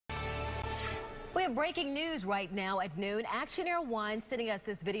We have breaking news right now at noon. Action Air 1 sending us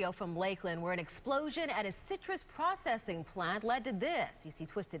this video from Lakeland where an explosion at a citrus processing plant led to this. You see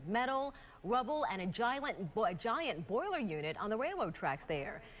twisted metal, rubble, and a giant boiler unit on the railroad tracks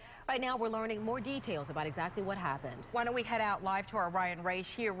there. Right now, we're learning more details about exactly what happened. Why don't we head out live to our Ryan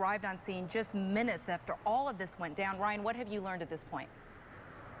Raish. He arrived on scene just minutes after all of this went down. Ryan, what have you learned at this point?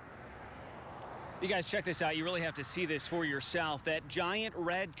 You guys, check this out. You really have to see this for yourself. That giant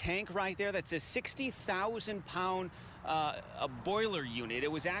red tank right there, that's a 60,000-pound a boiler unit.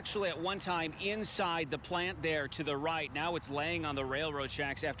 It was actually at one time inside the plant there to the right. Now it's laying on the railroad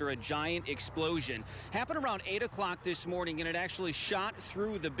tracks after a giant explosion. Happened around 8 o'clock this morning, and it actually shot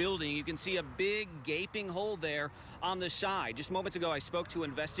through the building. You can see a big gaping hole there on the side. Just moments ago, I spoke to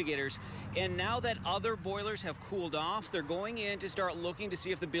investigators, and now that other boilers have cooled off, they're going in to start looking to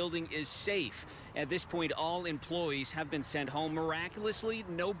see if the building is safe. At this point, all employees have been sent home. Miraculously,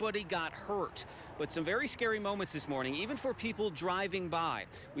 nobody got hurt. But some very scary moments this morning, even for people driving by.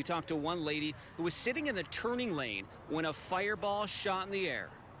 We talked to one lady who was sitting in the turning lane when a fireball shot in the air.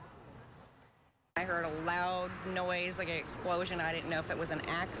 I heard a loud noise, like an explosion. I didn't know if it was an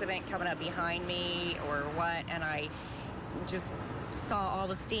accident coming up behind me or what, and I just saw all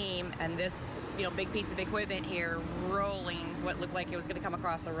the steam and this big piece of equipment here rolling what looked like it was going to come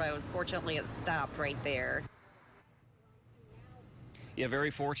across the road. Fortunately, it stopped right there. Yeah,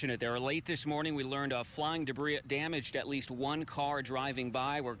 very fortunate there. Late this morning, we learned flying debris damaged at least one car driving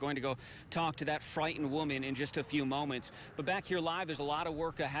by. We're going to go talk to that frightened woman in just a few moments. But back here live, there's a lot of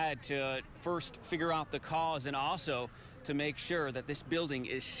work ahead to first figure out the cause and also to make sure that this building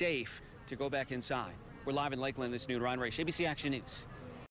is safe to go back inside. We're live in Lakeland this noon. Ryan Raish, ABC Action News.